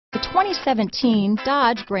2017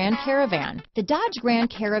 Dodge Grand Caravan. The Dodge Grand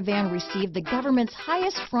Caravan received the government's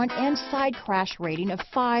highest front and side crash rating of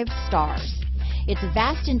 5 stars. Its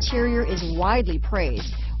vast interior is widely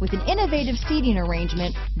praised, with an innovative seating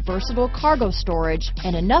arrangement, versatile cargo storage,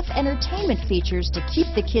 and enough entertainment features to keep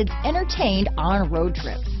the kids entertained on road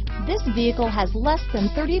trips. This vehicle has less than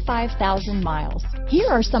 35,000 miles. Here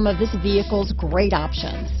are some of this vehicle's great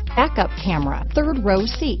options: backup camera, third row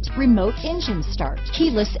seat, remote engine start,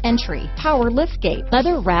 keyless entry, power liftgate,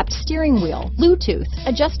 leather-wrapped steering wheel, Bluetooth,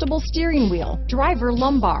 adjustable steering wheel, driver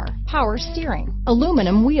lumbar, power steering,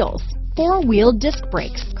 aluminum wheels, 4-wheel disc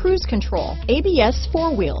brakes, cruise control, ABS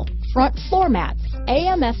 4-wheel, front floor mats,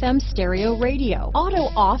 AM/FM stereo radio,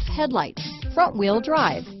 auto-off headlights, front-wheel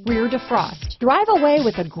drive, rear defrost. Drive away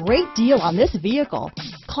with a great deal on this vehicle.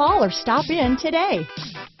 Call or stop in today.